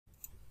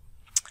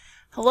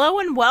Hello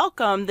and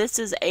welcome. This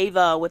is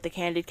Ava with the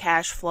Candid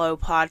Cash Flow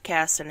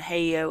podcast and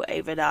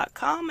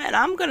heyoava.com, and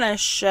I'm going to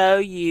show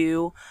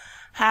you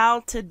how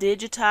to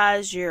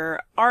digitize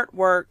your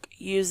artwork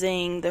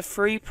using the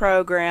free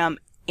program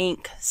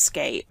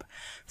InkScape.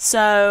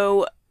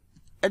 So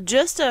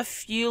just a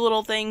few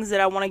little things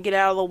that I want to get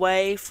out of the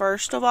way.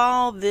 First of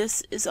all,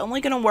 this is only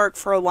going to work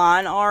for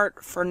line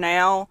art for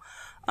now.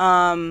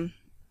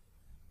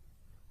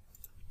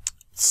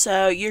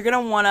 So you're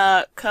going to want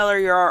to color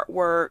your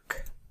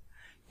artwork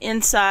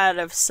inside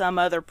of some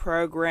other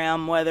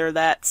program, whether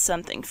that's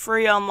something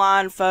free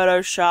online,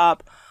 Photoshop,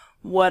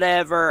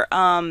 whatever,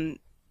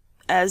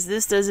 as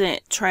this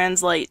doesn't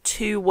translate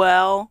too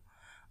well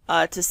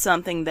to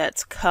something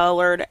that's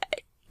colored.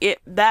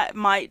 That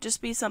might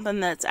just be something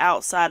that's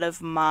outside of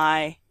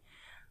my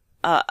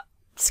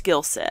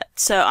skill set.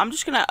 So I'm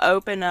just going to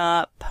open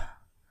up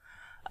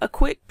a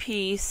quick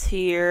piece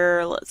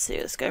here. Let's see,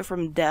 let's go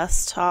from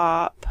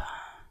desktop.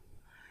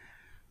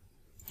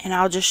 And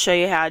I'll just show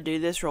you how to do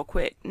this real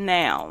quick.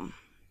 Now,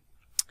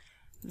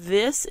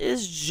 this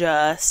is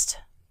just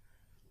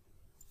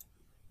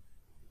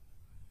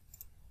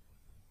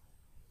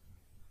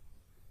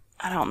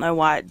I don't know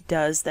why it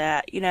does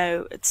that. You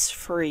know, it's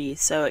free,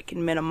 so it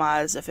can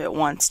minimize if it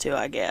wants to,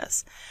 I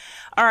guess.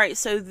 Alright,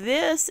 so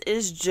this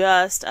is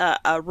just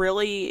a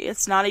really,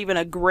 it's not even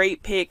a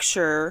great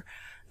picture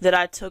that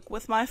I took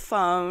with my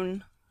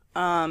phone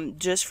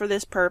just for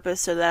this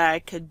purpose so that I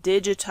could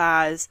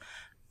digitize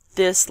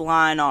this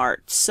line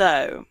art.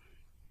 So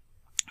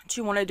what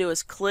you want to do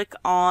is click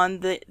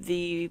on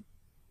the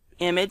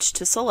image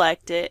to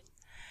select it,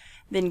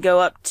 then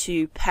go up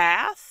to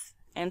Path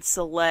and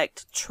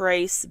select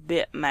Trace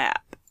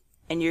Bitmap,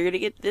 and you're going to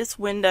get this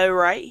window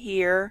right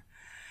here.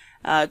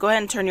 Go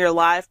ahead and turn your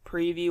live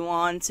preview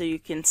on so you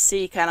can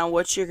see kind of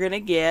what you're going to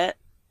get.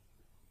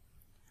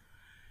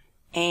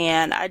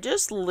 And I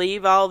just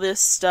leave all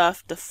this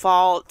stuff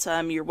default.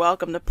 You're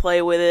welcome to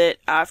play with it.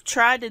 I've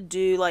tried to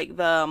do like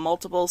the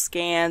multiple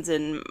scans,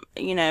 and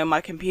you know, my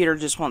computer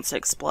just wants to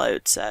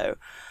explode. So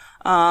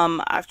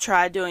I've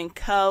tried doing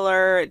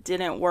color. It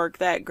didn't work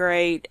that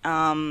great.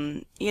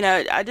 You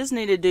know, I just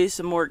need to do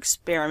some more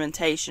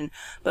experimentation.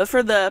 But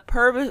for the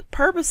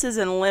purposes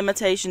and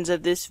limitations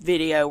of this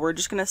video, we're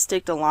just going to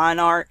stick to line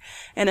art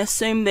and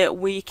assume that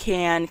we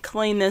can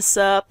clean this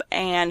up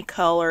and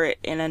color it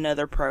in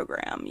another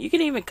program. You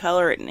can even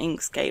color it in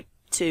Inkscape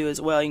too as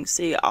well. You can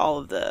see all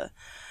of the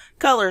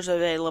colors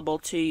available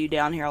to you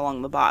down here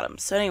along the bottom.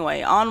 So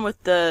anyway, on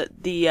with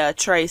the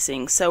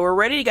tracing. So we're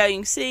ready to go. You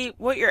can see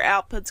what your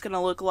output's going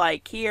to look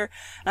like here.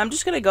 And I'm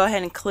just going to go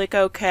ahead and click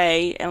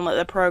OK and let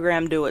the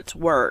program do its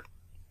work.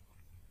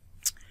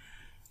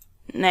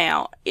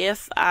 Now,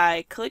 if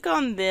I click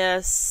on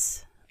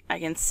this, I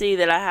can see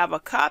that I have a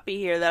copy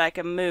here that I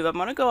can move. I'm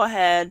going to go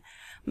ahead,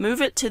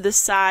 move it to the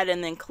side,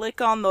 and then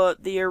click on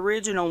the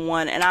original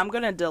one, and I'm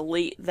going to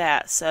delete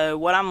that. So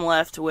what I'm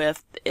left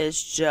with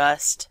is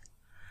just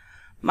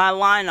my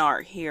line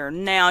art here.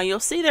 Now you'll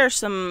see there's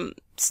some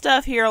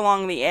stuff here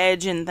along the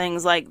edge and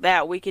things like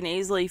that. We can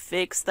easily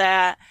fix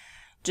that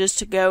just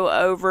to go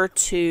over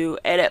to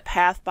Edit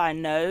Path by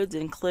Nodes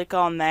and click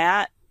on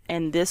that,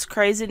 and this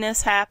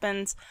craziness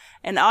happens.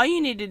 And all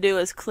you need to do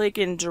is click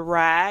and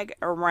drag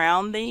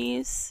around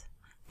these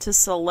to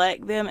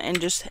select them and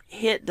just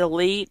hit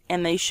delete,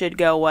 and they should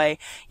go away.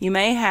 You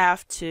may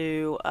have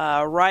to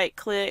right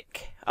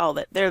click. Oh,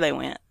 there they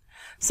went.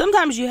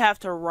 Sometimes you have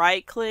to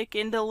right click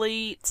and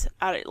delete.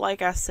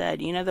 Like I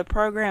said, you know, the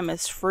program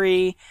is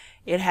free.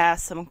 It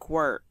has some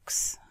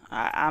quirks.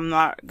 I'm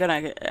not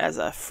gonna, as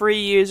a free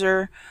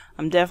user,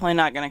 I'm definitely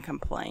not gonna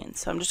complain.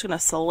 So I'm just gonna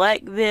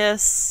select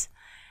this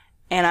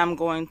and I'm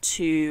going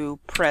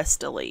to press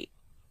delete.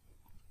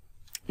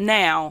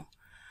 Now,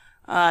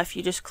 if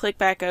you just click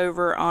back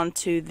over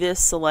onto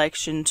this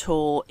selection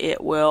tool,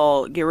 it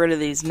will get rid of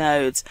these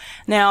nodes.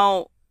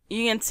 Now,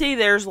 you can see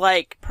there's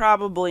like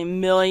probably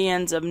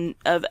millions of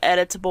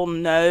editable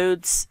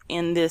nodes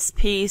in this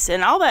piece,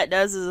 and all that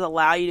does is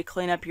allow you to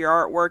clean up your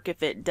artwork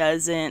if it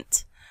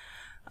doesn't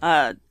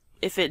digitize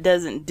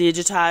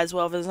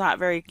well, if it's not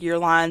very, your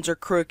lines are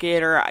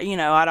crooked, or you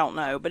know, I don't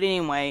know. But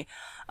anyway,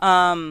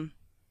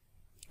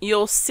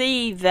 you'll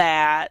see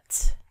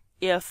that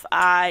if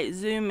I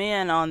zoom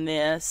in on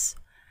this,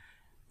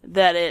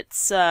 that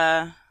it's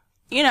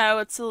you know,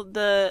 it's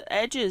the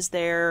edges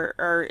there,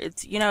 or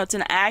it's, you know, it's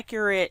an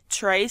accurate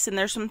trace, and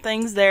there's some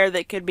things there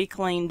that could be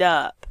cleaned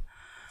up.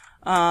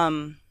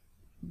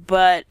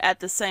 But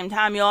at the same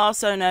time, you'll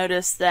also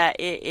notice that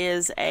it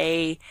is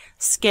a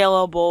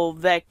scalable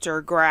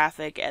vector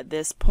graphic at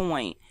this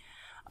point.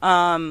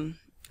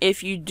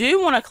 If you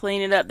do want to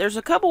clean it up, there's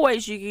a couple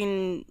ways you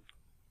can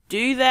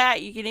do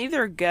that. You can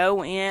either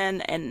go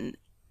in and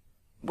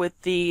with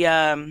the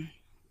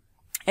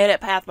Edit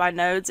Path by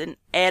Nodes and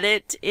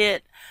edit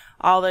it,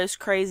 all those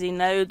crazy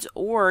nodes,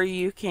 or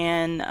you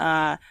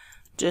can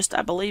just,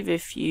 I believe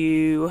if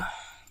you,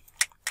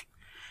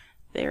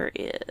 there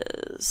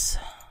is,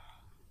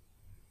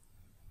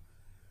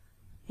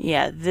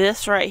 yeah,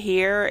 this right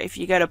here, if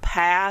you go to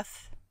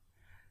Path,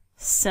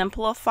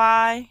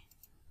 Simplify,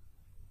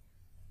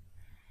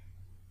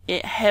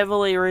 it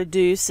heavily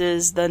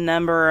reduces the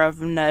number of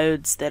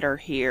nodes that are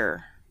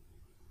here.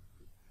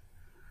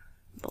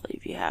 I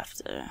believe you have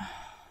to.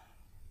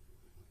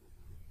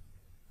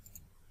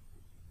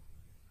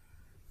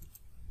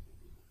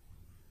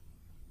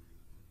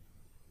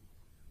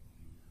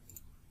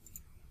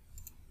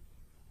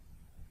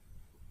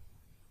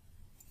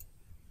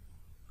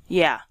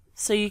 Yeah,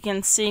 so you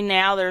can see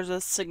now there's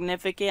a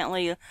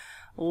significantly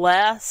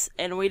less,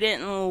 and we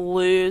didn't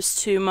lose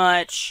too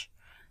much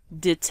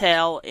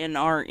detail in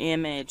our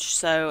image.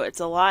 So it's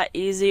a lot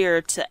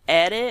easier to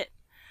edit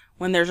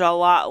when there's a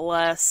lot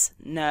less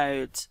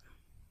nodes.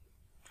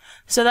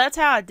 So that's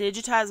how I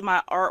digitize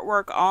my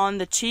artwork on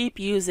the cheap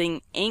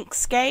using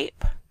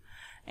InkScape.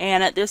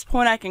 And at this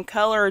point I can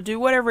color or do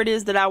whatever it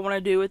is that I want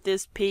to do with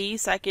this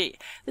piece.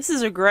 This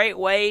is a great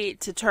way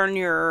to turn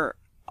your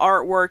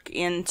artwork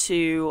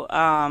into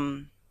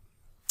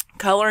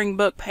coloring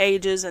book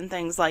pages and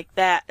things like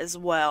that as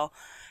well.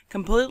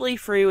 Completely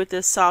free with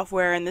this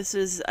software, and this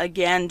is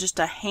again just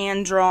a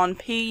hand-drawn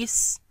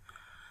piece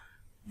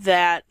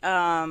that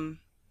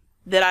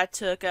that I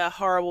took a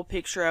horrible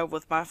picture of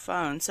with my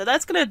phone. So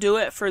that's going to do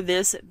it for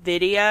this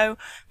video.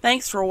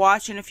 Thanks for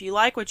watching. If you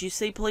like what you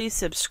see, please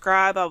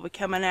subscribe. I'll be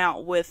coming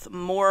out with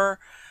more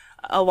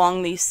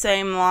along these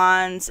same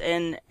lines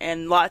and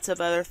lots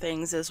of other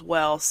things as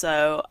well.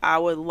 So I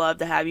would love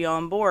to have you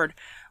on board.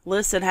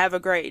 Listen, have a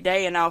great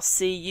day, and I'll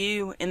see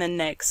you in the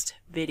next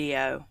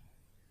video.